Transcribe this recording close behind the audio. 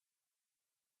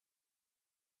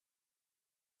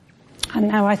And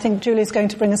now I think Julie's going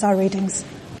to bring us our readings.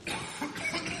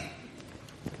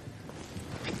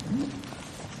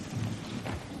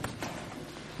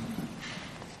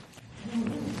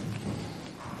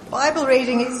 Bible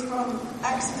reading is from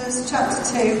Exodus chapter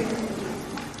 2,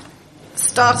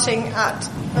 starting at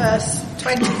verse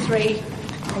 23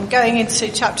 and going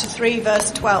into chapter 3,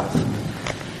 verse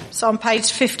 12. It's on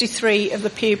page 53 of the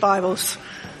Pew Bibles.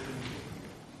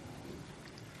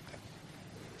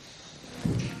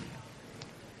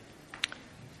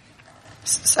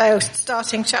 So,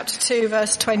 starting chapter 2,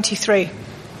 verse 23.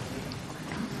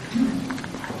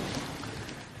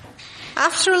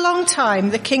 After a long time,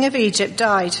 the king of Egypt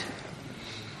died.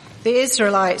 The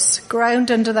Israelites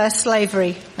groaned under their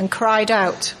slavery and cried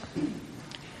out.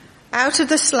 Out of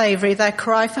the slavery, their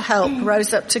cry for help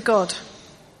rose up to God.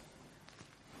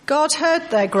 God heard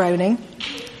their groaning,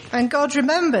 and God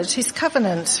remembered his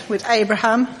covenant with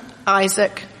Abraham,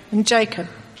 Isaac, and Jacob.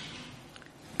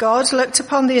 God looked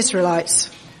upon the Israelites,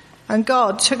 and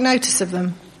God took notice of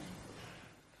them.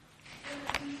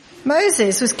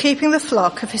 Moses was keeping the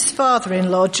flock of his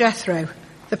father-in-law Jethro,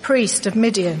 the priest of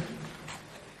Midian.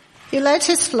 He led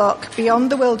his flock beyond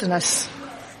the wilderness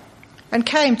and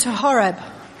came to Horeb,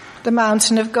 the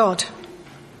mountain of God.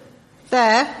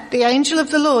 There, the angel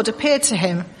of the Lord appeared to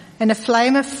him in a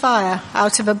flame of fire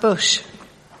out of a bush.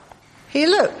 He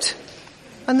looked,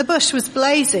 and the bush was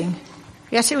blazing,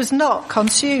 yet it was not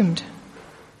consumed.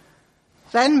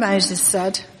 Then Moses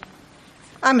said,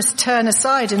 I must turn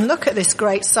aside and look at this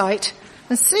great sight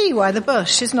and see why the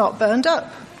bush is not burned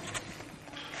up.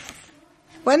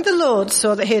 When the Lord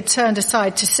saw that he had turned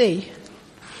aside to see,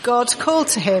 God called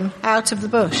to him out of the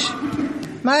bush,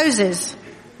 Moses,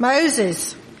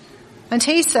 Moses. And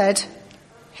he said,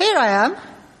 Here I am.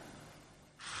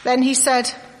 Then he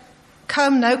said,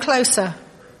 Come no closer.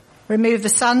 Remove the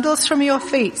sandals from your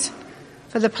feet,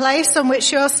 for the place on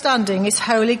which you are standing is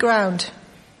holy ground.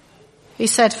 He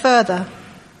said further,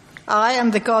 I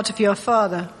am the God of your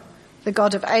father, the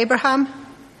God of Abraham,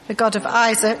 the God of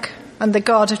Isaac, and the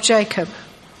God of Jacob.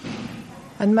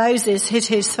 And Moses hid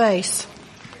his face,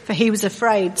 for he was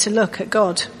afraid to look at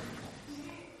God.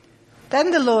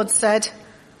 Then the Lord said,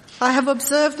 I have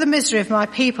observed the misery of my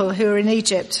people who are in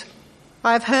Egypt.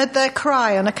 I have heard their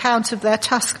cry on account of their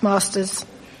taskmasters.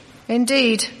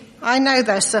 Indeed, I know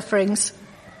their sufferings,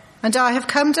 and I have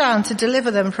come down to deliver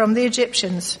them from the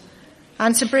Egyptians,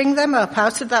 and to bring them up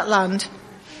out of that land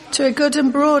to a good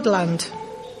and broad land,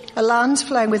 a land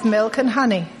flowing with milk and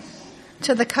honey,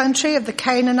 to the country of the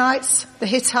Canaanites, the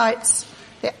Hittites,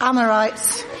 the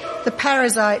Amorites, the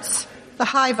Perizzites, the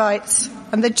Hivites,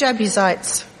 and the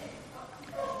Jebusites.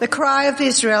 The cry of the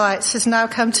Israelites has now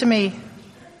come to me.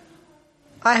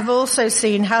 I have also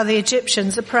seen how the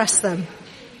Egyptians oppress them.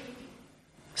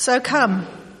 So come,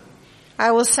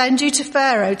 I will send you to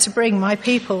Pharaoh to bring my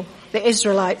people, the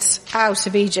Israelites, out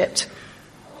of Egypt.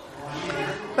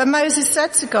 But Moses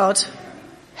said to God,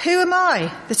 Who am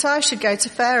I that I should go to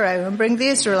Pharaoh and bring the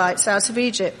Israelites out of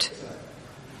Egypt?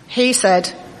 He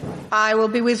said, I will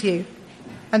be with you,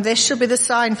 and this shall be the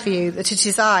sign for you that it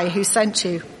is I who sent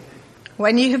you.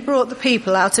 When you have brought the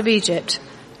people out of Egypt,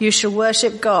 you shall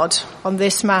worship God on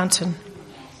this mountain.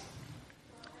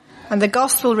 And the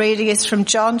gospel reading is from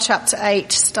John chapter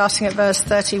 8, starting at verse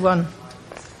 31.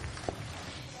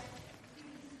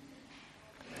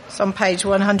 It's on page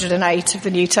 108 of the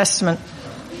New Testament.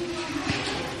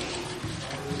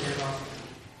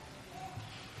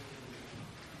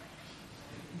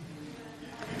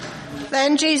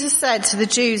 Then Jesus said to the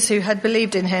Jews who had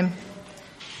believed in him,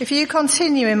 If you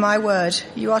continue in my word,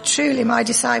 you are truly my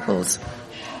disciples,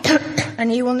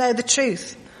 and you will know the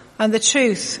truth, and the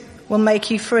truth will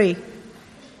make you free.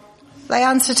 They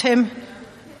answered him,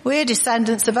 We are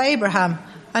descendants of Abraham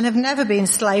and have never been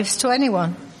slaves to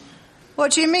anyone.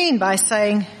 What do you mean by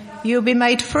saying, you will be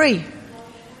made free?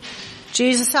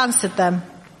 Jesus answered them,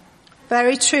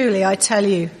 Very truly I tell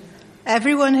you,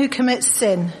 everyone who commits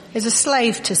sin is a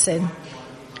slave to sin.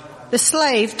 The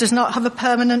slave does not have a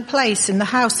permanent place in the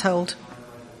household.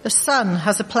 The son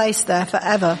has a place there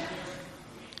forever.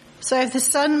 So if the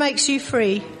Son makes you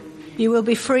free, you will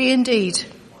be free indeed.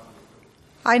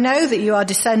 I know that you are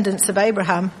descendants of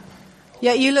Abraham,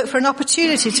 yet you look for an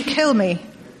opportunity to kill me,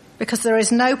 because there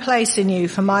is no place in you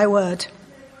for my word.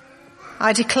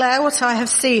 I declare what I have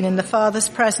seen in the Father's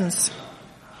presence.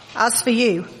 As for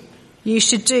you, you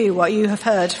should do what you have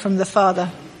heard from the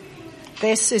Father.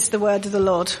 This is the word of the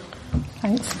Lord.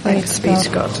 Thanks be to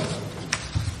God.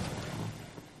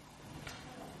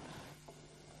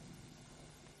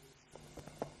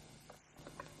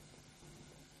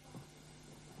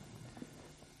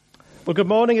 Well, good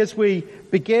morning. As we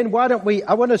begin,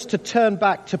 I want us to turn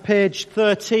back to page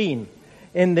 13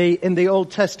 in the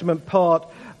Old Testament part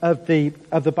of the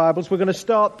Bibles. We're going to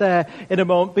start there in a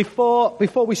moment.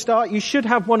 Before we start, you should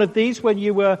have one of these when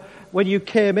you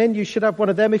came in. You should have one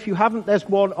of them. If you haven't, there's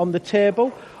one on the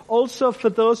table. Also,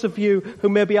 for those of you who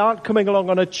maybe aren't coming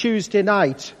along on a Tuesday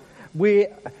night, we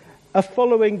are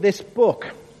following this book,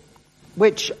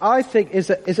 which I think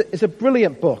is a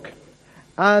brilliant book.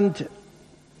 And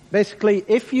basically,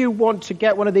 if you want to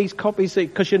get one of these copies,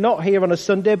 because you're not here on a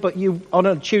Sunday, on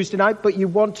a Tuesday night, but you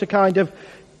want to kind of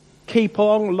keep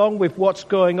along with what's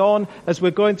going on as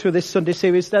we're going through this Sunday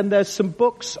series, then there's some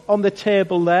books on the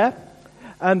table there,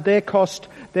 and they cost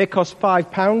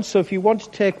 £5. So if you want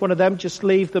to take one of them, just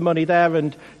leave the money there,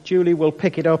 and Julie will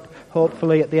pick it up,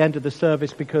 hopefully at the end of the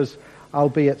service, because I'll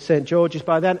be at St. George's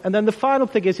by then. And then the final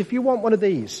thing is, if you want one of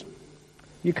these,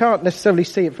 you can't necessarily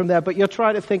see it from there, but you're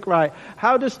trying to think, right,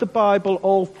 how does the Bible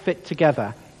all fit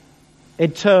together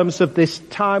in terms of this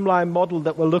timeline model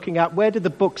that we're looking at? Where do the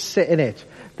books sit in it?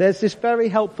 There's this very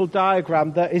helpful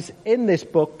diagram that is in this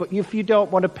book, but if you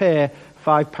don't want to pay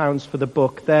 £5 for the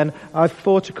book, then I've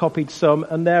photocopied some,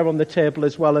 and they're on the table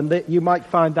as well, and you might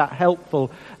find that helpful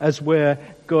as we're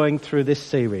going through this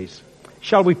series.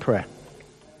 Shall we pray?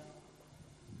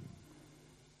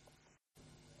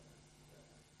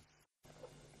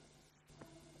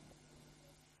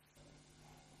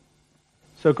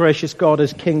 So gracious God,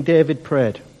 as King David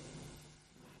prayed,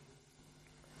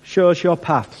 show us your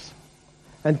paths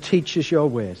and teach us your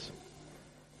ways.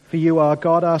 For you are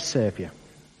God, our Saviour,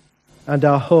 and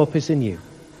our hope is in you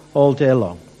all day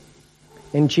long.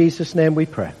 In Jesus' name we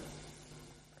pray.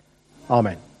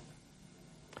 Amen.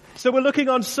 So we're looking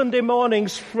on Sunday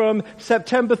mornings from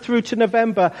September through to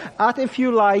November at, if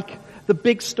you like, the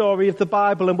big story of the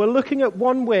Bible, and we're looking at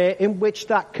one way in which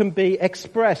that can be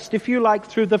expressed, if you like,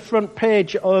 through the front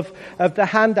page of the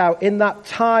handout in that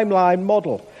timeline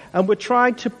model. And we're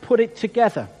trying to put it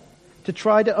together to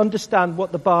try to understand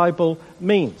what the Bible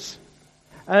means.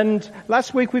 And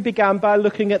last week we began by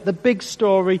looking at the big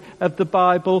story of the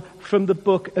Bible from the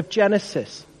book of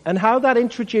Genesis, and how that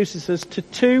introduces us to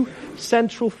two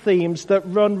central themes that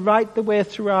run right the way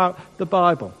throughout the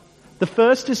Bible. The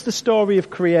first is the story of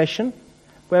creation,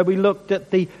 where we looked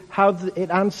at how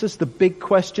it answers the big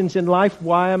questions in life.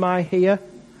 Why am I here?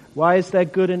 Why is there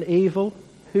good and evil?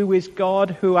 Who is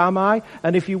God? Who am I?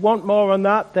 And if you want more on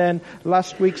that, then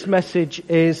last week's message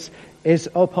is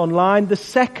up online. The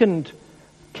second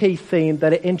key theme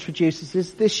that it introduces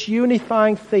is this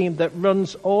unifying theme that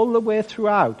runs all the way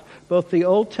throughout both the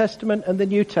Old Testament and the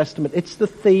New Testament. It's the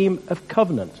theme of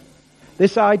covenant.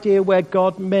 This idea where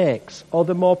God makes, or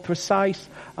the more precise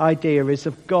idea is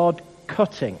of God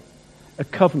cutting a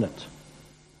covenant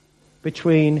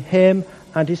between him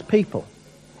and his people.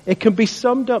 It can be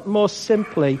summed up more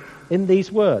simply in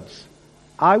these words: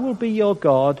 I will be your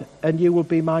God and you will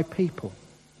be my people.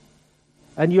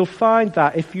 And you'll find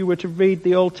that if you were to read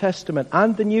the Old Testament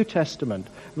and the New Testament,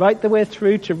 right the way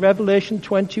through to Revelation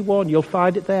 21, you'll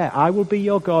find it there. I will be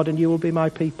your God and you will be my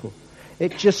people.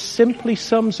 It just simply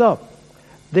sums up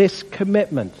this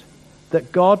commitment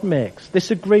that God makes,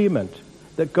 this agreement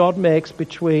that God makes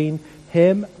between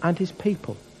him and his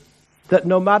people, that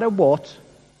no matter what,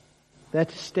 they're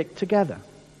to stick together.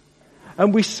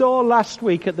 And we saw last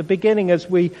week at the beginning, as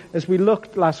we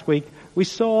looked last week, we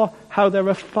saw how there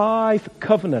are 5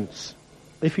 covenants,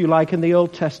 if you like, in the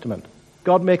Old Testament.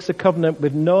 God makes a covenant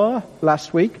with Noah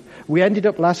last week. We ended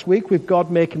up last week with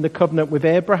God making the covenant with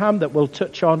Abraham that we'll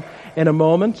touch on in a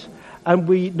moment. And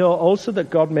we know also that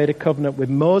God made a covenant with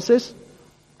Moses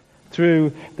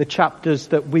through the chapters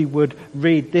that we would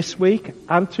read this week,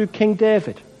 and through King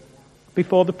David,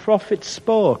 before the prophets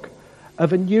spoke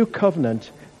of a new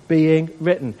covenant being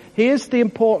written. Here's the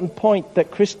important point that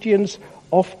Christians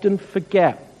often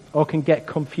forget or can get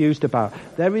confused about.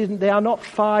 They are not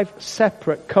 5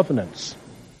 separate covenants.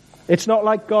 It's not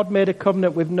like God made a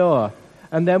covenant with Noah,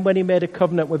 and then when he made a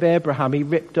covenant with Abraham, he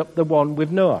ripped up the one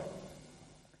with Noah.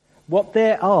 What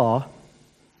they are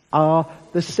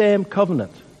the same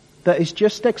covenant that is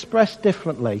just expressed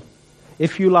differently,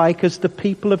 if you like, as the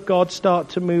people of God start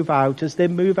to move out, as they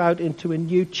move out into a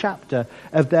new chapter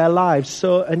of their lives.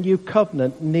 So a new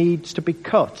covenant needs to be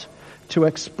cut to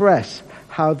express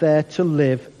how they're to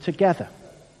live together.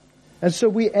 And so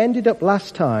we ended up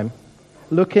last time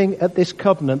looking at this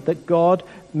covenant that God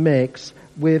makes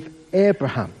with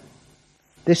Abraham,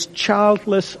 this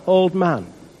childless old man.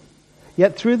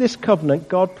 Yet through this covenant,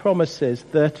 God promises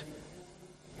that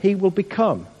he will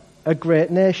become a great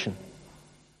nation.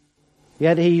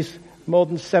 Yet he's more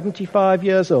than 75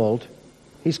 years old.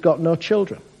 He's got no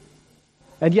children.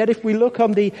 And yet if we look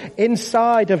on the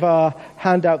inside of our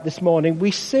handout this morning,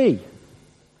 we see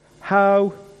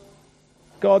how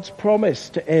God's promise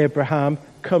to Abraham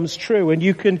comes true. And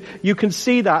you can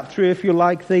see that through, if you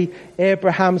like, the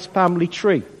Abraham's family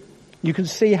tree. You can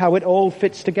see how it all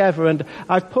fits together. And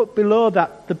I've put below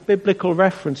that the biblical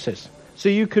references. So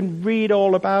you can read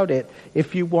all about it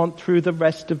if you want through the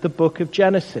rest of the book of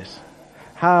Genesis.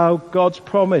 How God's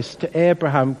promise to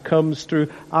Abraham comes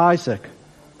through Isaac,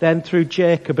 then through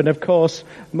Jacob, and of course,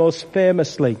 most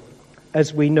famously,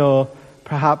 as we know,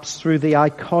 perhaps through the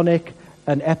iconic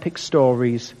and epic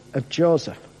stories of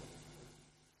Joseph.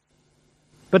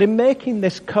 But in making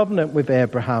this covenant with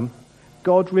Abraham,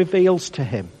 God reveals to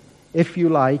him, if you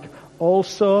like,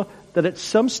 also that at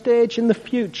some stage in the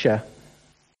future,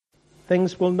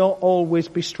 things will not always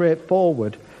be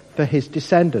straightforward for his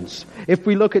descendants. If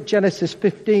we look at Genesis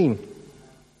 15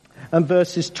 and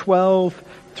verses 12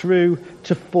 through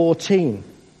to 14,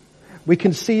 we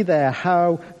can see there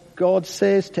how God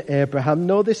says to Abraham,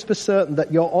 "Know this for certain,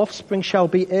 that your offspring shall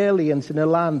be aliens in a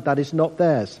land that is not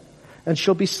theirs, and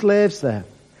shall be slaves there,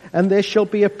 and they shall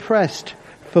be oppressed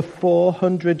for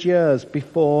 400 years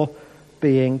before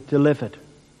being delivered."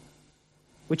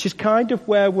 Which is kind of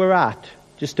where we're at,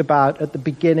 just about at the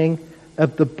beginning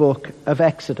of the book of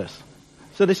Exodus.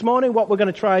 So this morning what we're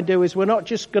going to try and do is we're not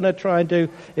just going to try and do,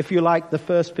 if you like, the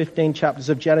first 15 chapters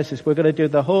of Genesis. We're going to do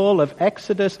the whole of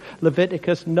Exodus,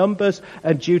 Leviticus, Numbers,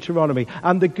 and Deuteronomy.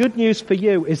 And the good news for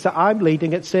you is that I'm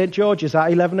leading at St. George's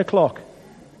at 11 o'clock.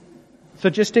 So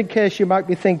just in case you might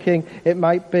be thinking it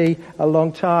might be a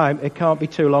long time, it can't be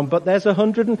too long. But there's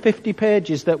 150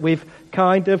 pages that we've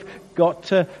kind of got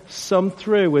to sum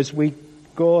through as we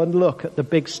go and look at the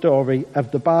big story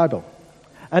of the Bible.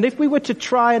 And if we were to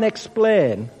try and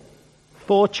explain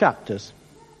 4 chapters,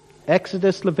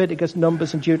 Exodus, Leviticus,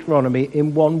 Numbers, and Deuteronomy,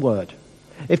 in one word.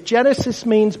 If Genesis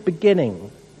means beginning,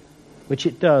 which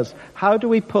it does, how do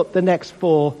we put the next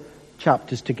 4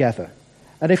 chapters together?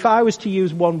 And if I was to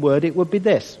use one word, it would be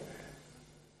this: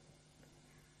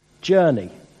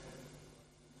 journey.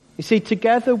 You see,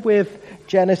 together with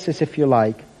Genesis, if you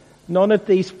like, none of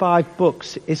these 5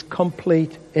 books is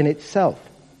complete in itself.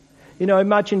 You know,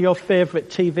 imagine your favourite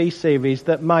TV series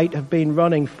that might have been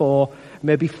running for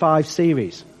maybe 5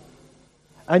 series.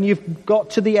 And you've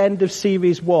got to the end of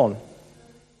series 1.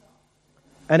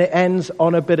 And it ends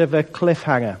on a bit of a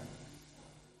cliffhanger.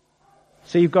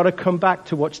 So you've got to come back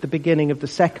to watch the beginning of the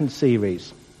second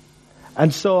series.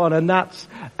 And so on. And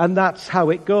that's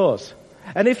how it goes.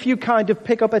 And if you kind of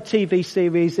pick up a TV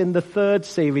series in the 3rd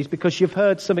series because you've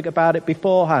heard something about it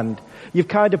beforehand, you've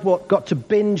kind of got to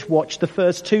binge watch the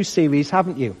first 2 series,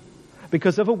 haven't you?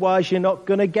 Because otherwise you're not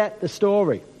going to get the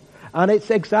story. And it's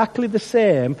exactly the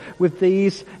same with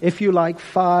these, if you like,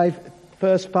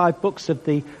 first 5 books of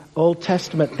the Old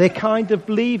Testament. They kind of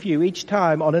leave you each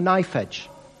time on a knife edge,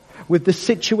 with the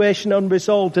situation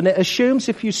unresolved. And it assumes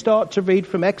if you start to read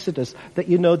from Exodus that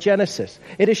you know Genesis.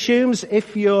 It assumes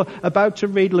if you're about to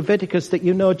read Leviticus that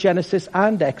you know Genesis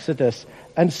and Exodus,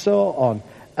 and so on.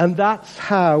 And that's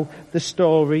how the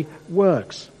story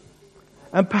works.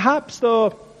 And perhaps,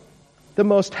 though, the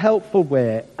most helpful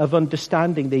way of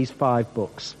understanding these 5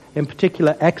 books, in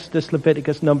particular Exodus,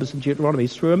 Leviticus, Numbers, and Deuteronomy,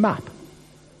 is through a map.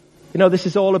 You know, this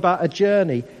is all about a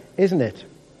journey, isn't it?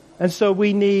 And so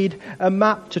we need a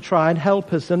map to try and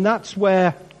help us. And that's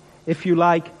where, if you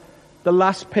like, the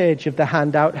last page of the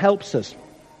handout helps us.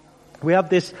 We have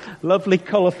this lovely,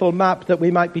 colourful map that we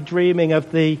might be dreaming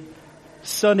of the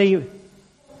sunny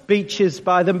beaches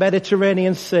by the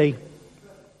Mediterranean Sea.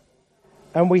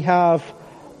 And we have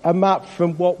a map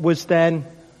from what was then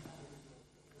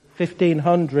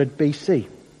 1500 BC.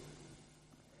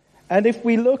 And if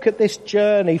we look at this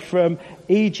journey from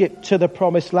Egypt to the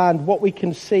Promised Land, what we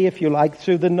can see, if you like,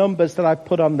 through the numbers that I've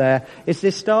put on there, is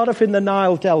they start off in the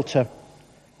Nile Delta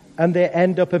and they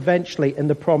end up eventually in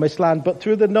the Promised Land. But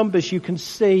through the numbers you can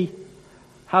see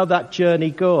how that journey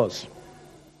goes.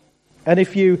 And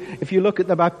if you look at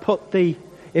them, I put the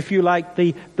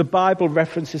Bible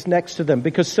references next to them,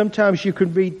 because sometimes you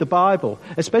can read the Bible,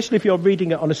 especially if you're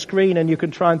reading it on a screen, and you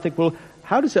can try and think, well,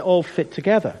 how does it all fit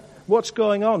together? What's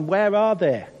going on? Where are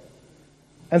they?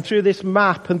 And through this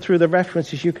map and through the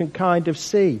references, you can kind of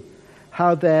see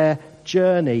how their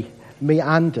journey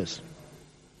meanders.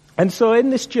 And so in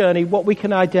this journey, what we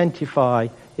can identify,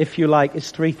 if you like,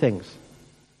 is 3 things.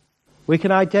 We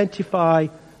can identify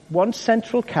one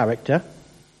central character,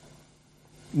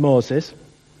 Moses.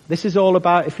 This is all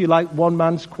about, if you like, one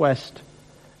man's quest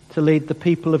to lead the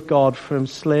people of God from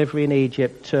slavery in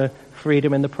Egypt to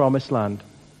freedom in the Promised Land.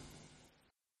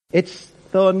 It's,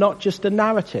 though, not just a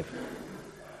narrative.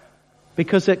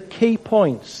 Because at key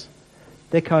points,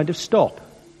 they kind of stop.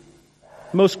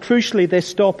 Most crucially, they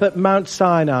stop at Mount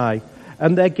Sinai,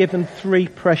 and they're given 3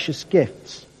 precious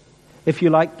gifts, if you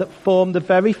like, that form the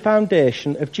very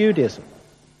foundation of Judaism.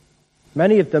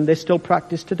 Many of them they still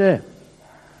practice today.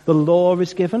 The law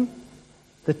is given,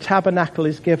 the tabernacle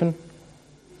is given,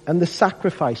 and the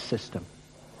sacrifice system.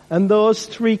 And those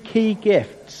 3 key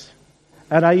gifts,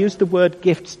 and I use the word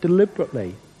gifts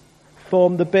deliberately,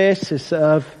 form the basis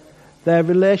of their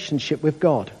relationship with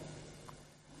God.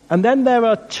 And then there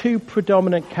are 2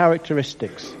 predominant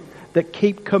characteristics that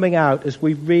keep coming out as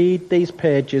we read these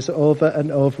pages over and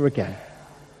over again,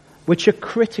 which are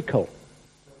critical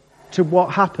to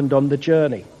what happened on the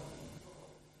journey.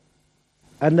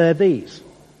 And they're these: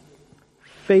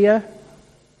 fear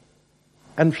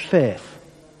and faith.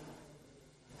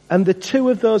 And the 2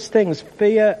 of those things,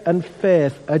 fear and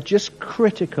faith, are just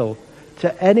critical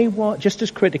to anyone, just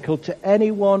as critical to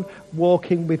anyone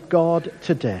walking with God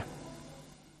today.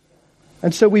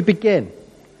 And so we begin.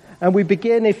 And we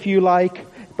begin, if you like,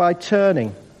 by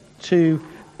turning to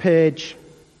page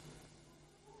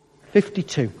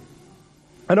 52.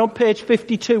 And on page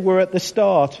 52, we're at the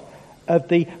start of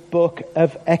the book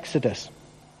of Exodus.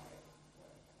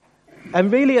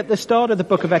 And really at the start of the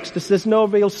book of Exodus, there's no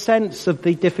real sense of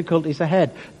the difficulties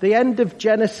ahead. The end of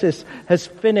Genesis has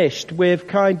finished with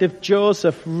kind of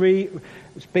Joseph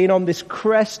being on this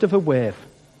crest of a wave,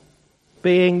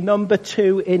 being number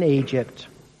 2 in Egypt.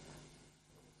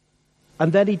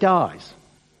 And then he dies.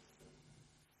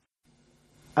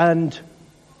 And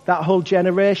that whole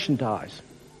generation dies.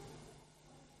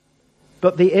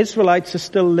 But the Israelites are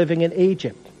still living in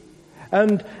Egypt.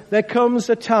 And there comes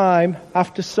a time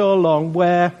after so long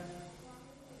where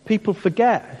people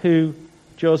forget who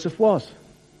Joseph was.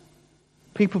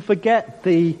 People forget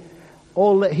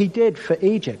all that he did for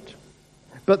Egypt.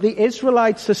 But the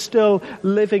Israelites are still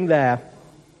living there.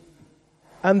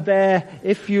 And they're,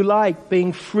 if you like,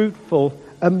 being fruitful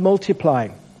and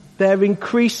multiplying. They're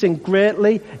increasing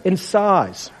greatly in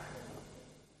size.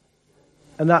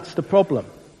 And that's the problem.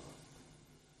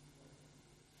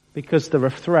 Because they're a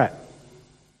threat.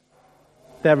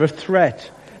 They're a threat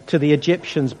to the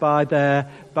Egyptians by their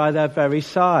very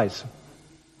size.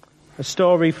 A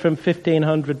story from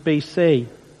 1500 BC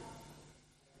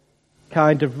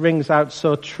kind of rings out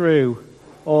so true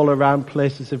all around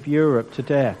places of Europe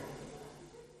today.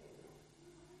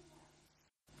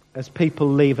 As people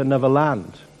leave another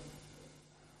land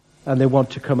and they want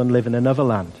to come and live in another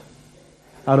land,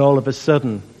 and all of a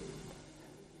sudden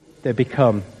they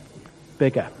become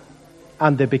bigger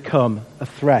and they become a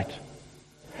threat.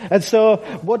 And so,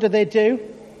 what do?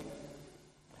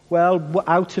 Well,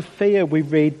 out of fear, we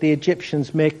read the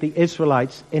Egyptians make the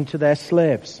Israelites into their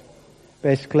slaves,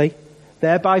 basically,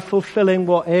 thereby fulfilling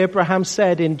what Abraham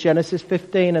said in Genesis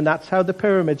 15, and that's how the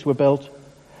pyramids were built.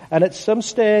 And at some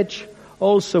stage,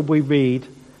 also we read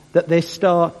that they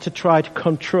start to try to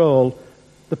control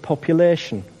the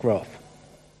population growth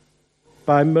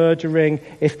by murdering,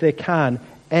 if they can,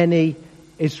 any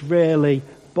Israeli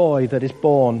boy that is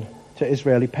born to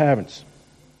Israeli parents.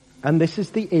 And this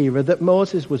is the era that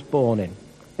Moses was born in.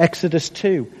 Exodus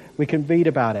 2, we can read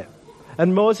about it.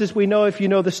 And Moses, we know, if you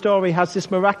know the story, has this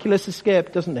miraculous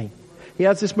escape, doesn't he? He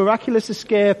has this miraculous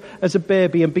escape as a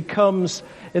baby and becomes,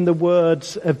 in the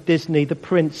words of Disney, a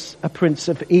prince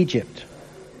of Egypt.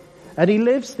 And he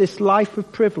lives this life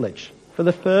of privilege for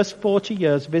the first 40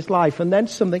 years of his life, and then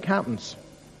something happens.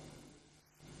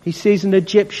 He sees an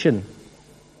Egyptian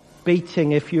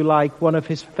beating, if you like, one of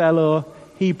his fellow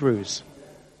Hebrews.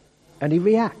 And he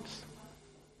reacts.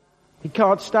 He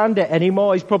can't stand it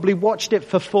anymore. He's probably watched it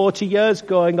for 40 years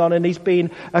going on, and he's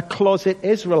been a closet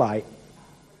Israelite.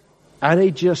 And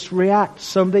he just reacts.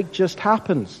 Something just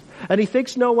happens. And he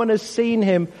thinks no one has seen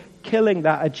him killing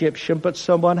that Egyptian, but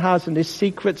someone has, and his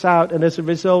secret's out, and as a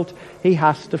result, he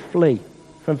has to flee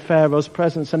from Pharaoh's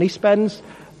presence. And he spends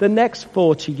the next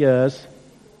 40 years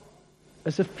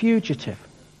as a fugitive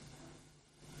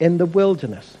in the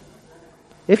wilderness.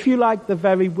 If you like, the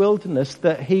very wilderness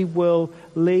that he will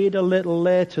lead a little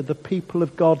later the people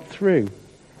of God through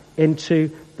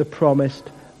into the promised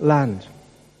land.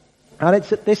 And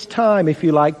it's at this time, if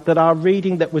you like, that our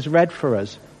reading that was read for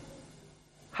us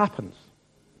happens.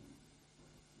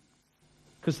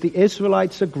 Because the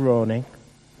Israelites are groaning.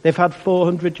 They've had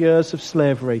 400 years of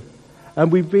slavery.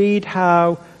 And we read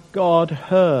how God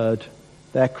heard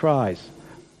their cries.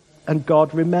 And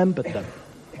God remembered them.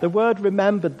 The word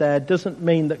remembered there doesn't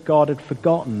mean that God had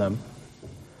forgotten them.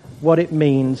 What it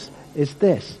means is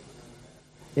this.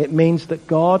 It means that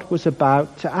God was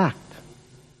about to act.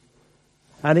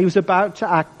 And he was about to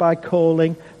act by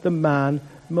calling the man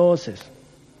Moses.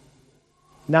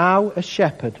 Now a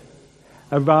shepherd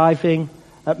arriving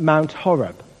at Mount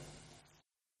Horeb.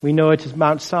 We know it as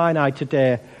Mount Sinai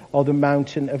today, or the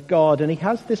mountain of God. And he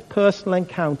has this personal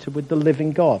encounter with the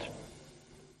living God,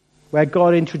 where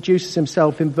God introduces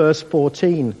himself in verse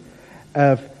 14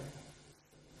 of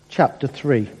chapter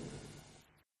 3.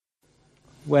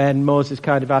 When Moses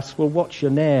kind of asks, well, what's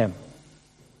your name?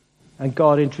 And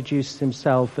God introduces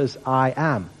himself as I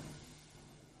am.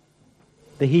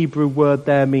 The Hebrew word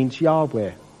there means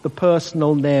Yahweh, the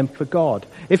personal name for God.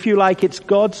 If you like, it's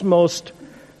God's most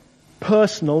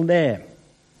personal name.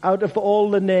 Out of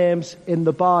all the names in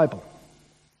the Bible,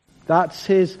 that's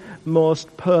his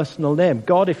most personal name.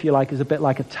 God, if you like, is a bit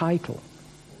like a title.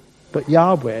 But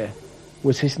Yahweh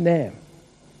was his name.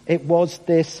 It was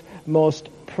this most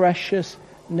precious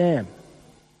name.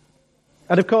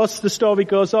 And of course, the story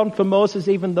goes on for Moses,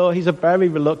 even though he's a very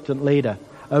reluctant leader,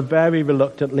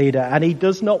 and he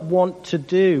does not want to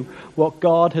do what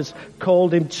God has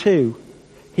called him to.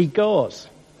 He goes.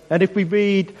 And if we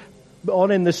read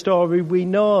on in the story, we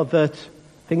know that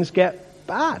things get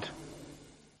bad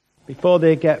before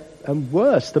they get, and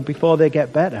worse than before they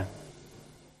get better.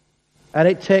 And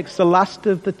it takes the last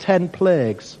of the 10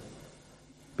 plagues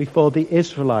before the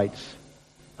Israelites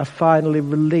are finally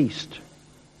released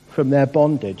from their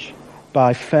bondage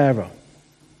by Pharaoh.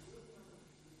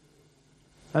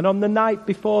 And on the night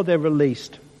before they're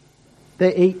released,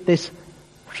 they eat this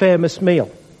famous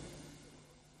meal.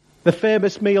 The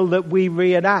famous meal that we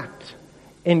reenact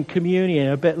in communion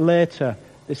a bit later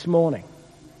this morning.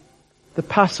 The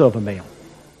Passover meal.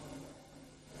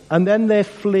 And then they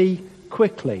flee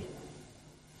quickly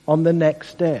on the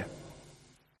next day.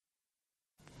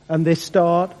 And they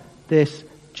start this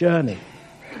journey.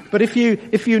 But if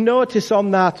you notice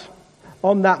on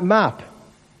that map,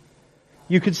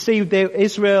 you could see that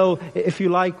Israel, if you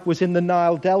like, was in the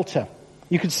Nile Delta.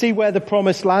 You could see where the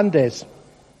promised land is.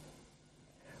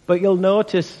 But you'll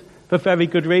notice, for very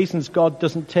good reasons, God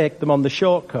doesn't take them on the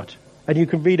shortcut. And you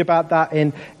can read about that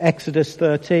in Exodus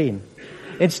 13.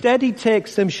 Instead, he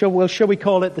takes them, shall we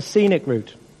call it the scenic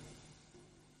route?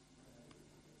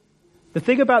 The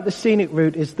thing about the scenic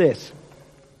route is this.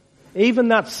 Even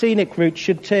that scenic route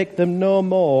should take them no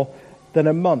more than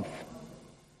a month.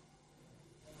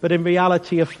 But in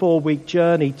reality, a 4-week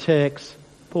journey takes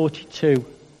 42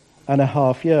 and a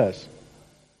half years.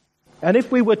 And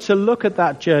if we were to look at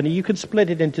that journey, you could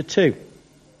split it into two.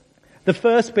 The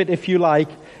first bit, if you like,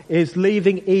 is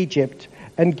leaving Egypt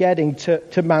and getting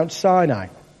to Mount Sinai.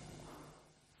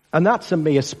 And that's a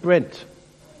mere sprint,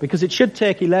 because it should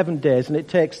take 11 days and it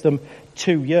takes them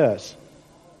 2 years.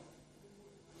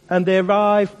 And they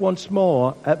arrive once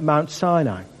more at Mount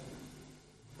Sinai.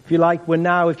 If you like, we're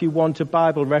now, if you want a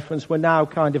Bible reference, we're now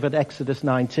kind of at Exodus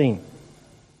 19,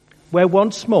 where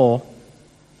once more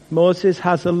Moses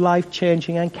has a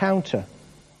life-changing encounter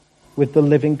with the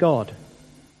living God.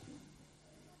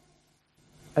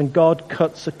 And God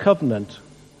cuts a covenant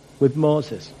with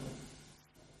Moses.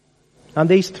 And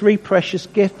these 3 precious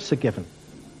gifts are given: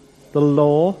 the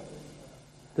law,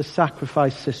 the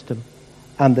sacrifice system,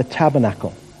 and the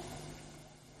tabernacle.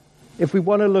 If we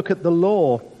want to look at the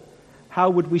law, how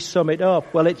would we sum it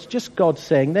up? Well, it's just God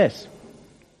saying this: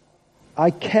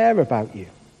 I care about you.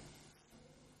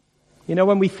 You know,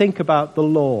 when we think about the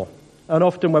law, and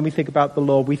often when we think about the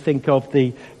law, we think of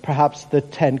perhaps the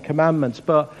 10 Commandments.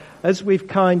 But as we've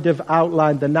kind of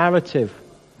outlined the narrative,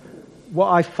 what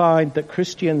I find that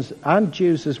Christians and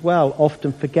Jews as well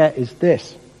often forget is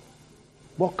this: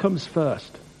 what comes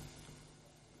first?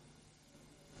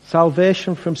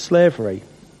 Salvation from slavery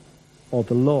or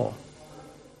the law?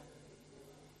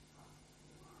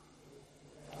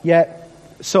 Yet,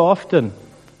 so often,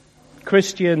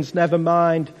 Christians, never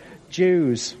mind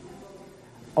Jews,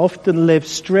 often live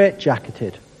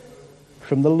straitjacketed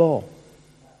from the law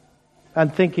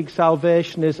and thinking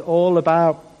salvation is all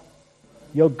about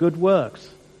your good works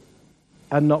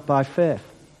and not by faith.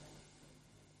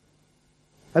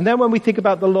 And then when we think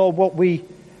about the law, what we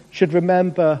should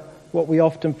remember, what we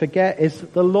often forget, is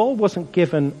that the law wasn't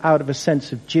given out of a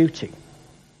sense of duty.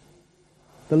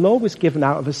 The law was given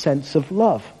out of a sense of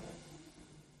love.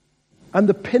 And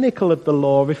the pinnacle of the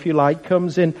law, if you like,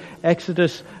 comes in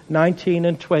Exodus 19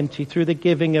 and 20 through the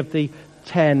giving of the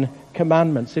 10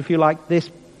 Commandments. If you like, this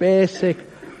basic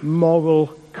moral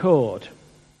code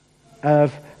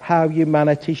of how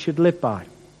humanity should live by.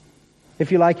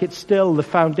 If you like, it's still the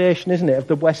foundation, isn't it, of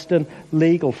the Western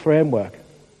legal framework.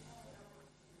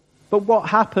 But what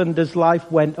happened as life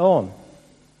went on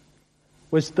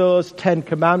was those 10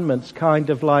 Commandments kind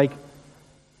of like,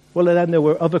 well, then there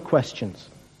were other questions.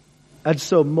 And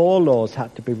so more laws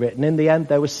had to be written. In the end,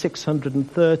 there were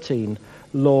 613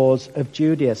 laws of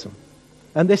Judaism.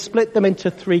 And they split them into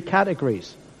three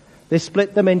categories. They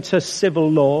split them into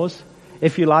civil laws,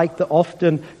 if you like, that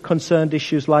often concerned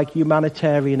issues like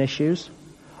humanitarian issues,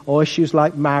 or issues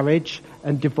like marriage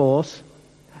and divorce.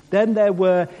 Then there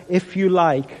were, if you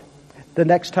like, the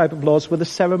next type of laws were the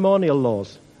ceremonial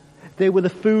laws. They were the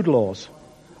food laws,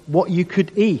 what you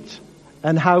could eat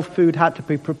and how food had to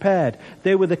be prepared.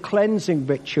 They were the cleansing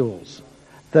rituals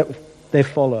that they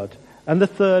followed. And the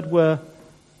third were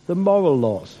the moral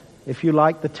laws, if you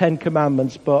like, the Ten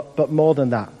Commandments, but more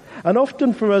than that. And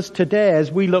often for us today,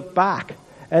 as we look back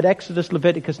at Exodus,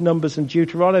 Leviticus, Numbers, and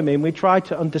Deuteronomy, and we try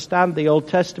to understand the Old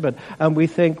Testament, and we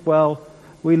think, well,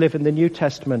 we live in the New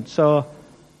Testament, so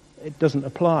it doesn't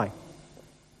apply.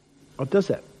 Or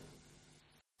does it?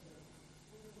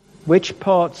 Which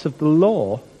parts of the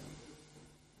law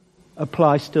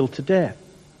apply still today?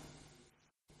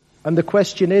 And the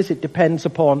question is, it depends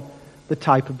upon the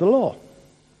type of the law.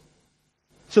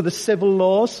 So the civil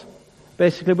laws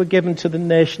basically were given to the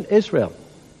nation Israel.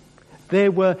 They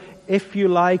were, if you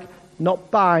like,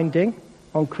 not binding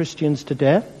on Christians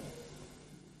today,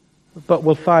 but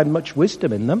we'll find much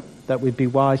wisdom in them that we'd be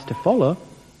wise to follow.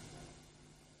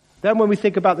 Then when we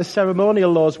think about the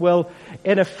ceremonial laws, well,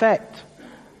 in effect,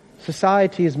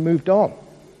 society has moved on.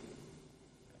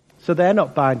 So they're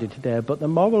not binding today, but the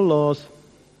moral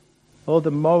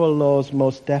laws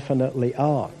most definitely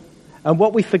are. And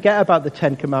what we forget about the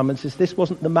Ten Commandments is this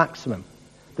wasn't the maximum.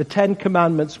 The Ten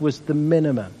Commandments was the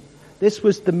minimum. This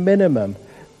was the minimum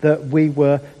that we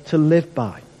were to live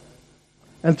by.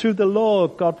 And through the law,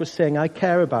 God was saying, I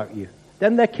care about you.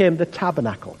 Then there came the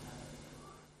tabernacle.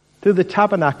 Through the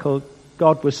tabernacle,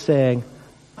 God was saying,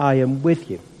 I am with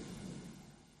you.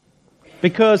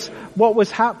 Because what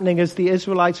was happening as the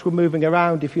Israelites were moving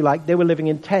around, if you like, they were living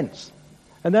in tents.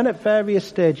 And then at various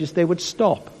stages, they would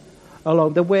stop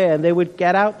along the way and they would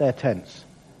get out their tents.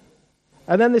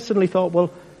 And then they suddenly thought,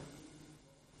 well,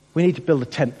 we need to build a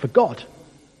tent for God.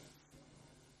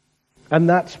 And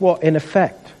that's what, in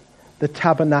effect, the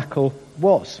tabernacle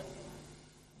was.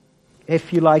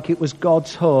 If you like, it was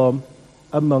God's home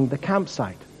among the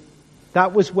campsite.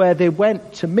 That was where they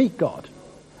went to meet God.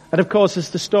 And of course, as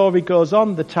the story goes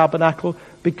on, the tabernacle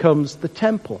becomes the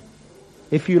temple.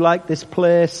 If you like, this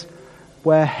place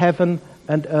where heaven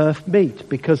and earth meet,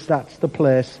 because that's the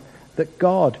place that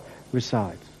God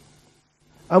resides.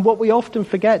 And what we often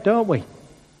forget, don't we?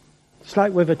 It's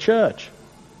like with a church.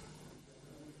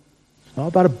 It's not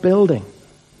about a building.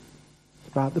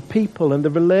 It's about the people and the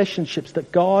relationships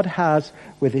that God has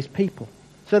with his people.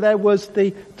 So there was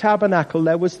the tabernacle,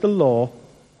 there was the law,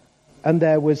 and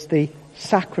there was the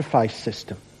sacrifice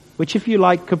system, which, if you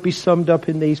like, could be summed up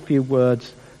in these few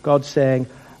words. God saying,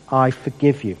 I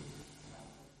forgive you.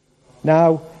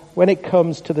 Now, when it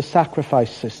comes to the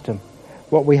sacrifice system,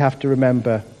 what we have to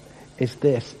remember is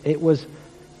this. It was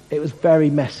very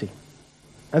messy.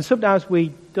 And sometimes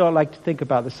we don't like to think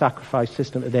about the sacrifice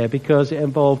system today because it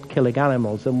involved killing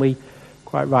animals, and we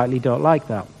quite rightly don't like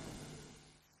that.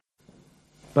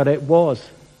 But it was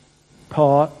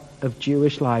part of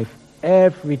Jewish life,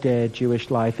 everyday Jewish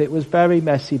life. It was very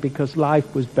messy because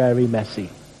life was very messy.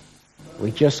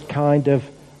 We just kind of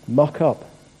muck up.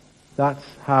 That's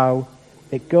how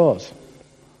it goes.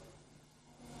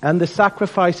 And the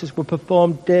sacrifices were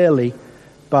performed daily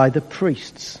by the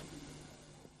priests.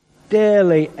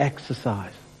 Daily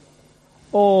exercise.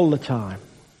 All the time.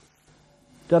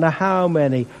 Don't know how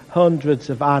many hundreds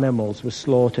of animals were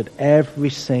slaughtered every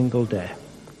single day.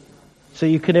 So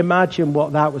you can imagine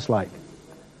what that was like.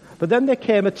 But then there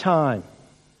came a time.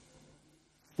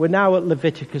 We're now at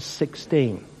Leviticus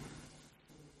 16.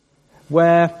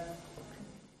 Where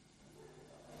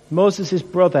Moses'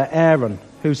 brother Aaron,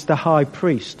 who's the high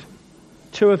priest,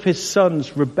 two of his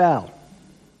sons rebel.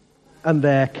 And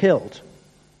they're killed.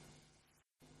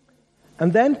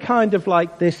 And then kind of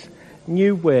like this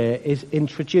new way is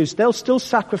introduced. They'll still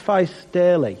sacrifice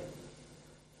daily.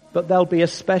 But there'll be a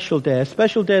special day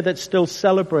that's still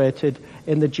celebrated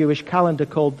in the Jewish calendar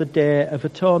called the Day of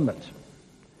Atonement.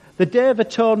 The Day of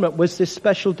Atonement was this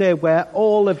special day where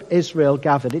all of Israel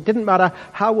gathered. It didn't matter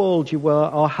how old you were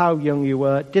or how young you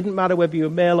were. It didn't matter whether you were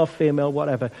male or female,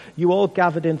 whatever. You all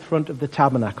gathered in front of the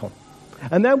tabernacle.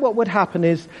 And then what would happen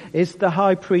is the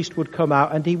high priest would come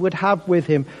out and he would have with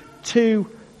him 2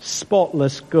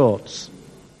 spotless goats.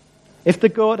 If the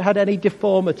goat had any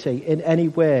deformity in any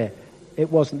way, it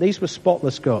wasn't. These were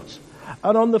spotless goats.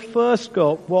 And on the first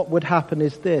goat, what would happen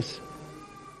is this.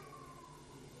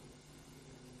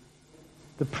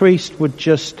 The priest would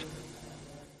just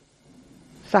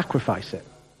sacrifice it.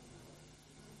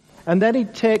 And then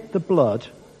he'd take the blood,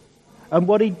 and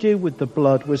what he'd do with the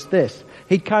blood was this.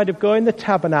 He'd kind of go in the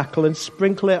tabernacle and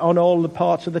sprinkle it on all the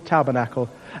parts of the tabernacle,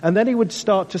 and then he would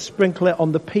start to sprinkle it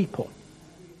on the people,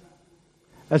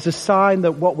 as a sign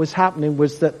that what was happening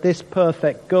was that this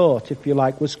perfect goat, if you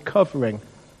like, was covering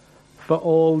for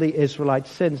all the Israelite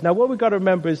sins. Now what we've got to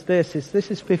remember is this is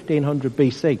 1500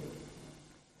 BC.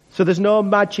 So there's no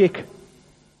magic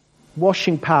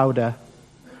washing powder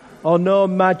or no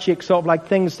magic sort of like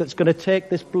things that's going to take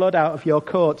this blood out of your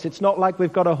coats. It's not like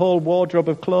we've got a whole wardrobe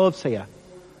of clothes here.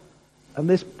 And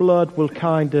this blood will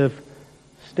kind of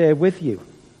stay with you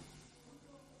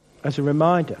as a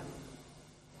reminder.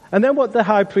 And then what the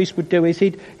high priest would do is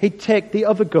he'd take the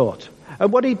other goat.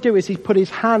 And what he'd do is he'd put his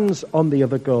hands on the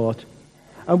other goat.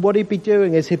 And what he'd be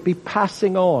doing is he'd be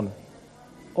passing on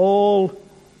all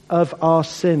of our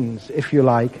sins, if you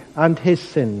like, and his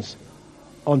sins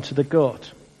onto the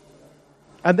goat.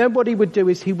 And then what he would do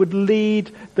is he would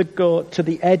lead the goat to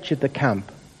the edge of the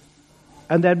camp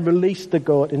and then release the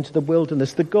goat into the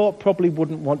wilderness. The goat probably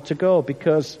wouldn't want to go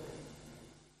because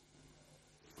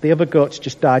the other goats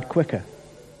just died quicker.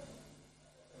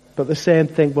 But the same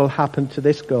thing will happen to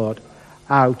this goat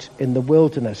out in the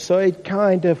wilderness. So he'd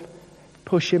kind of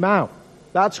push him out.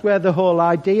 That's where the whole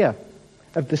idea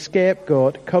of the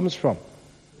scapegoat comes from.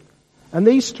 And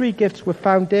these three gifts were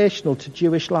foundational to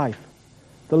Jewish life.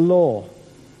 The law,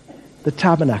 the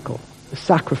tabernacle, the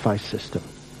sacrifice system.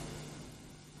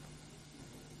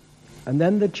 And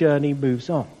then the journey moves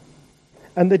on.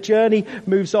 And the journey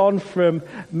moves on from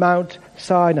Mount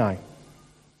Sinai.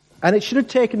 And it should have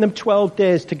taken them 12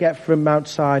 days to get from Mount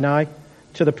Sinai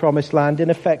to the Promised Land. In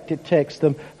effect, it takes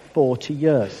them 40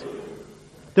 years.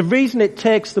 The reason it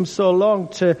takes them so long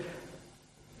to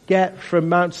get from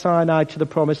Mount Sinai to the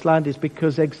Promised Land is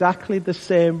because exactly the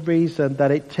same reason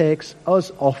that it takes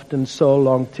us often so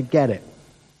long to get it.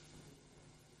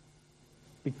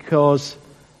 Because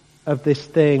of this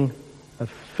thing of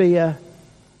fear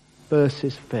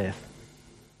versus faith.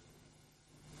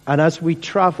 And as we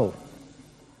travel,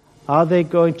 are they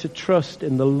going to trust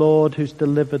in the Lord who's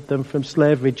delivered them from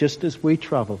slavery just as we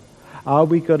travel? Are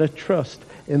we going to trust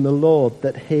in the Lord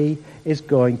that He is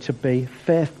going to be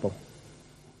faithful?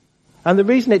 And the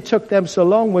reason it took them so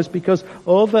long was because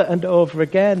over and over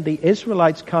again the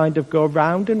Israelites kind of go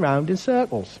round and round in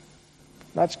circles.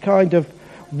 That's kind of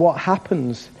what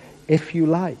happens, if you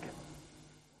like.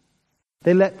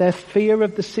 They let their fear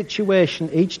of the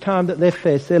situation each time that they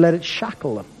face, they let it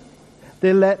shackle them.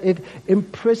 They let it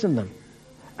imprison them.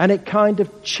 And it kind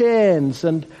of chains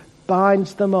and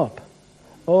binds them up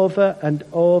over and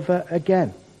over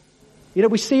again. You know,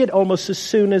 we see it almost as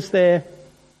soon as they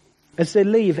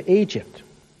leave Egypt.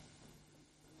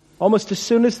 Almost as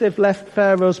soon as they've left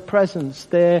Pharaoh's presence,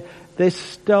 they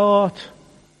start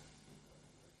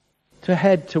to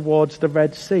head towards the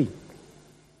Red Sea.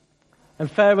 And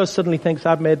Pharaoh suddenly thinks,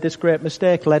 I've made this great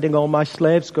mistake letting all my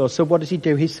slaves go. So what does he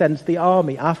do? He sends the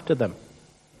army after them.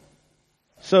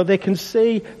 So they can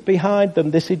see behind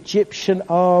them this Egyptian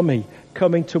army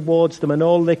coming towards them, and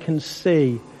all they can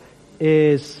see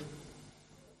is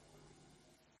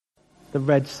the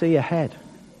Red Sea ahead.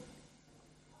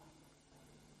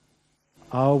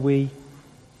 Are we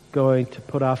going to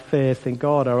put our faith in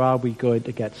God, or are we going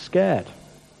to get scared?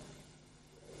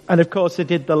 And of course they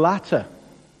did the latter.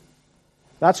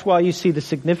 That's why you see the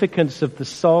significance of the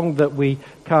song that we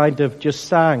kind of just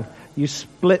sang. You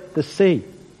split the sea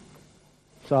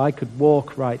so I could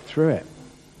walk right through it.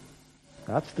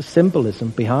 That's the symbolism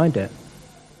behind it.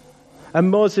 And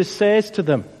Moses says to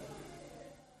them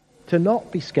to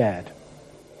not be scared,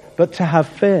 but to have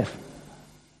faith.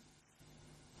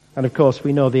 And of course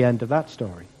we know the end of that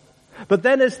story. But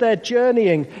then as they're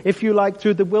journeying, if you like,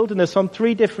 through the wilderness on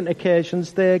 3 different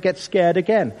occasions, they get scared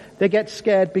again. They get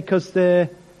scared because they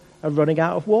are running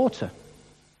out of water.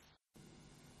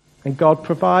 And God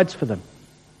provides for them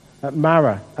at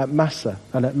Marah, at Massa,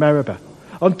 and at Meribah.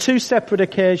 On 2 separate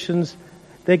occasions,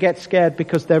 they get scared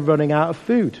because they're running out of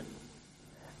food.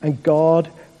 And God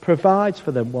provides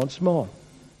for them once more.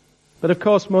 But of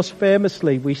course, most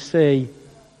famously, we see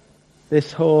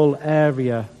this whole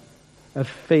area of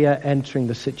fear entering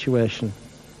the situation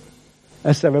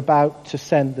as they're about to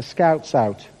send the scouts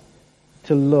out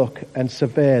to look and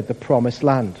survey the Promised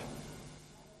Land.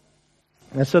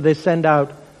 And so they send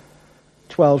out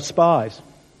 12 spies,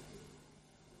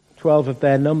 12 of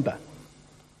their number.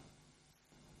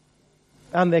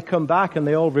 And they come back and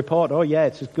they all report, oh yeah,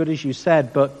 it's as good as you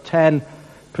said, but 10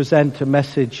 present a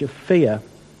message of fear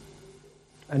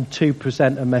and 2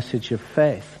 present a message of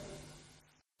faith.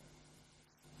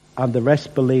 And the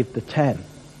rest believe the 10,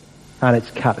 and it's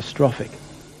catastrophic.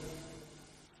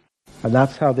 And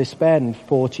that's how they spend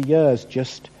 40 years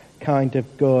just kind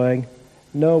of going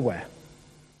nowhere.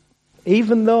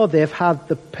 Even though they've had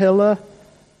the pillar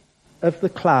of the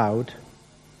cloud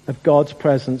of God's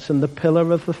presence and the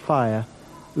pillar of the fire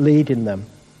leading them.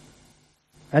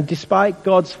 And despite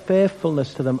God's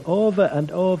faithfulness to them over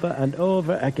and over and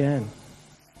over again,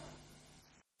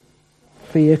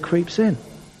 fear creeps in.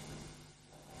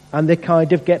 And they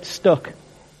kind of get stuck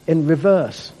in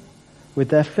reverse with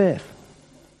their faith.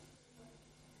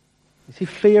 You see,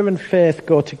 fear and faith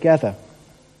go together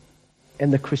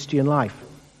in the Christian life.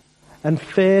 And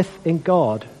faith in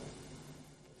God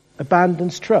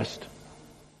abandons trust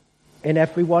in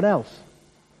everyone else.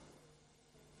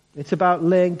 It's about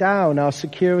laying down our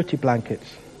security blankets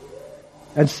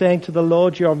and saying to the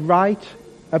Lord, you're right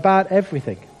about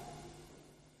everything.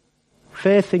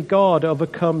 Faith in God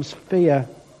overcomes fear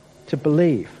to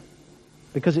believe,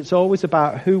 because it's always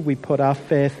about who we put our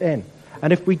faith in.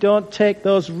 And if we don't take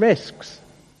those risks,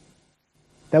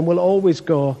 then we'll always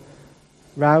go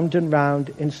round and round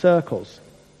in circles.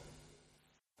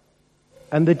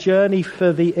 And the journey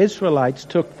for the Israelites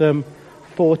took them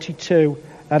 42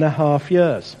 and a half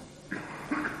years.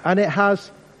 And it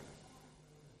has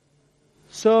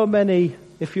so many,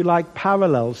 if you like,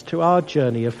 parallels to our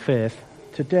journey of faith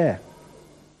today.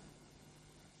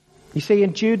 You see,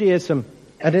 in Judaism,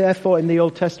 and therefore in the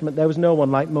Old Testament, there was no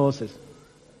one like Moses.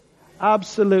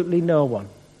 Absolutely no one.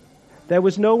 There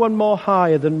was no one more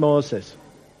higher than Moses.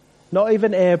 Not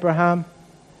even Abraham,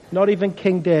 not even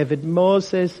King David.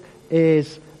 Moses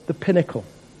is the pinnacle.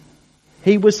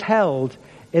 He was held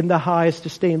in the highest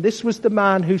esteem. This was the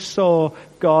man who saw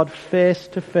God face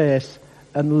to face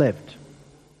and lived.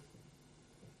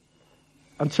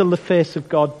 Until the face of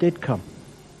God did come.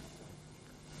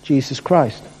 Jesus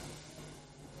Christ.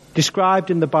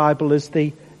 Described in the Bible as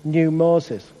the new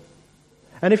Moses.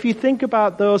 And if you think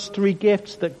about those three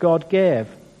gifts that God gave,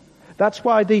 that's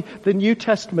why the New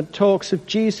Testament talks of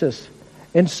Jesus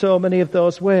in so many of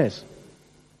those ways.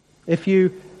 If you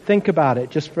think about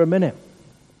it just for a minute.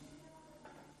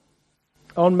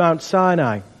 On Mount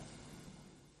Sinai,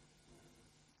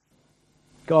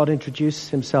 God introduces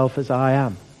himself as I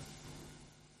am.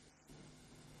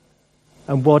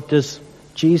 And what does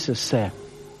Jesus say?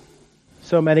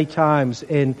 So many times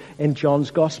in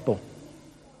John's Gospel.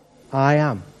 I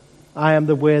am. I am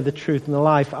the way, the truth, and the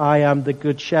life. I am the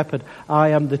good shepherd. I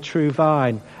am the true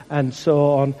vine. And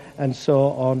so on, and so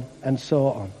on, and so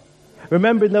on.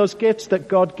 Remembering those gifts that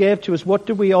God gave to us, what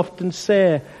do we often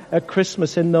say at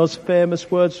Christmas in those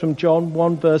famous words from John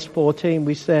 1 verse 14?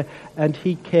 We say, and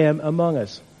he came among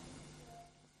us.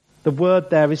 The word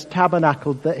there is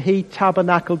tabernacled, that he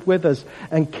tabernacled with us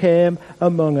and came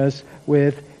among us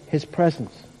with his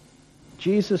presence.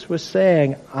 Jesus was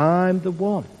saying, I'm the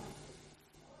one.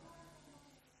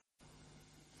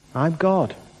 I'm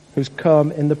God who's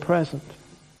come in the present.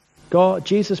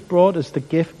 Jesus brought us the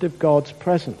gift of God's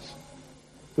presence,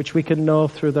 which we can know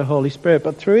through the Holy Spirit.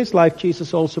 But through his life,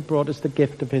 Jesus also brought us the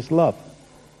gift of his love.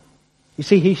 You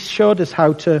see, he showed us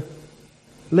how to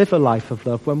live a life of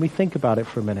love when we think about it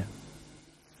for a minute.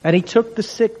 And he took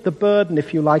the burden,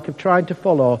 if you like, of trying to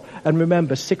follow and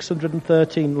remember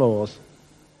 613 laws.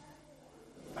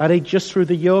 And he, just through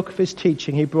the yoke of his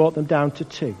teaching, he brought them down to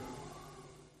 2.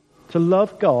 To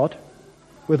love God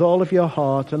with all of your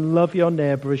heart and love your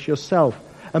neighbor as yourself.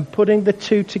 And putting the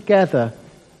 2 together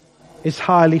is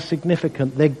highly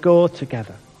significant. They go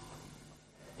together.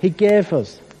 He gave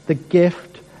us the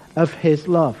gift of his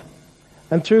love.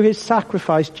 And through his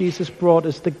sacrifice, Jesus brought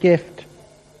us the gift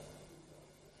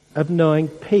of knowing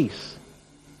peace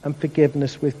and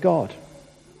forgiveness with God.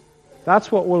 That's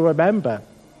what we'll remember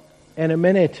in a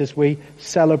minute as we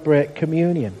celebrate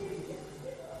communion.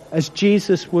 As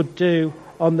Jesus would do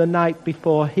on the night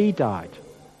before he died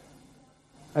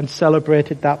and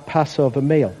celebrated that Passover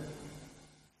meal.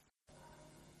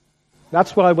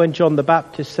 That's why when John the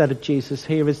Baptist said of Jesus,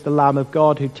 here is the Lamb of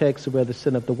God who takes away the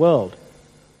sin of the world,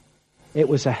 it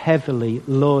was a heavily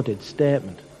loaded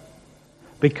statement.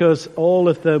 Because all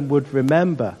of them would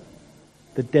remember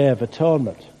the Day of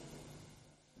Atonement.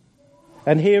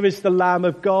 And here is the Lamb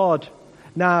of God.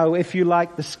 Now, if you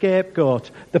like, the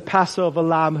scapegoat, the Passover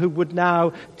lamb who would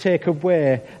now take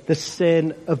away the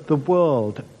sin of the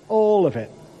world. All of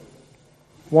it.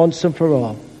 Once and for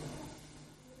all.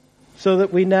 So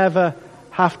that we never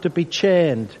have to be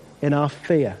chained in our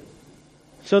fear.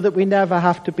 So that we never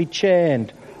have to be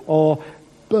chained or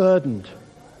burdened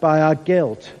by our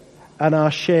guilt and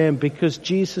our shame, because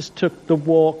Jesus took the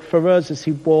walk for us as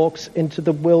he walks into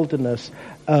the wilderness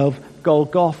of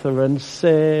Golgotha and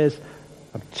says,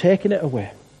 I'm taking it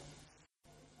away.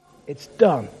 It's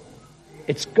done.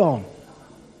 It's gone.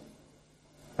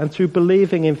 And through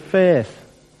believing in faith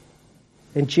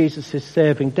in Jesus'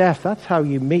 saving death, that's how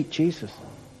you meet Jesus.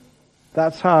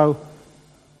 That's how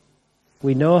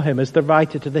we know him. As the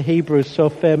writer to the Hebrews so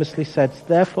famously said,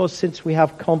 therefore, since we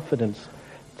have confidence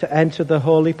to enter the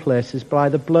holy places by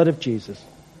the blood of Jesus,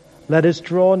 let us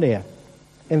draw near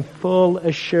in full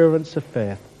assurance of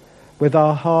faith, with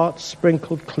our hearts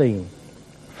sprinkled clean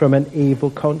from an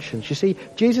evil conscience. You see,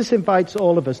 Jesus invites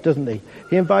all of us, doesn't he?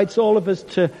 He invites all of us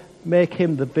to make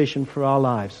him the vision for our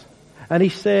lives. And he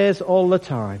says all the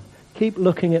time, keep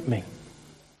looking at me.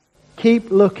 Keep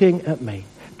looking at me.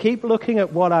 Keep looking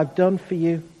at what I've done for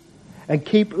you, and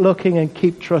keep looking and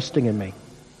keep trusting in me.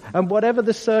 And whatever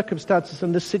the circumstances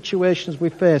and the situations we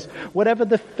face, whatever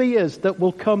the fears that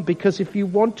will come, because if you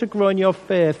want to grow in your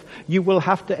faith, you will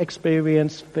have to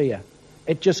experience fear.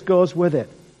 It just goes with it.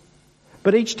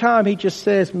 But each time he just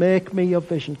says, make me your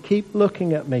vision. Keep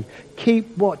looking at me.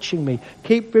 Keep watching me.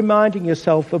 Keep reminding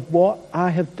yourself of what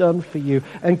I have done for you,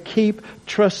 and keep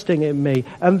trusting in me.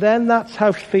 And then that's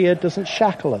how fear doesn't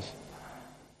shackle us.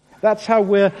 That's how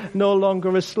we're no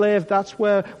longer a slave. That's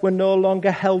where we're no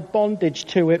longer held bondage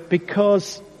to it,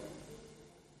 because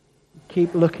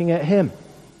keep looking at him.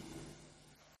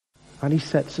 And he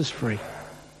sets us free.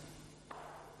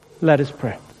 Let us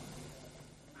pray.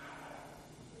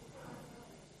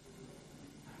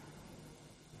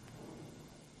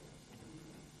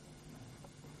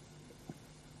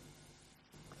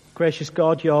 Gracious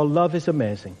God, your love is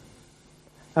amazing,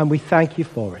 and we thank you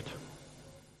for it.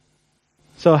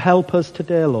 So help us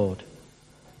today, Lord,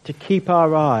 to keep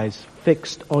our eyes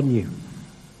fixed on you.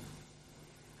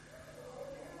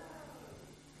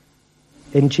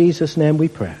 In Jesus' name we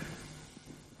pray.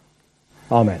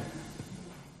 Amen.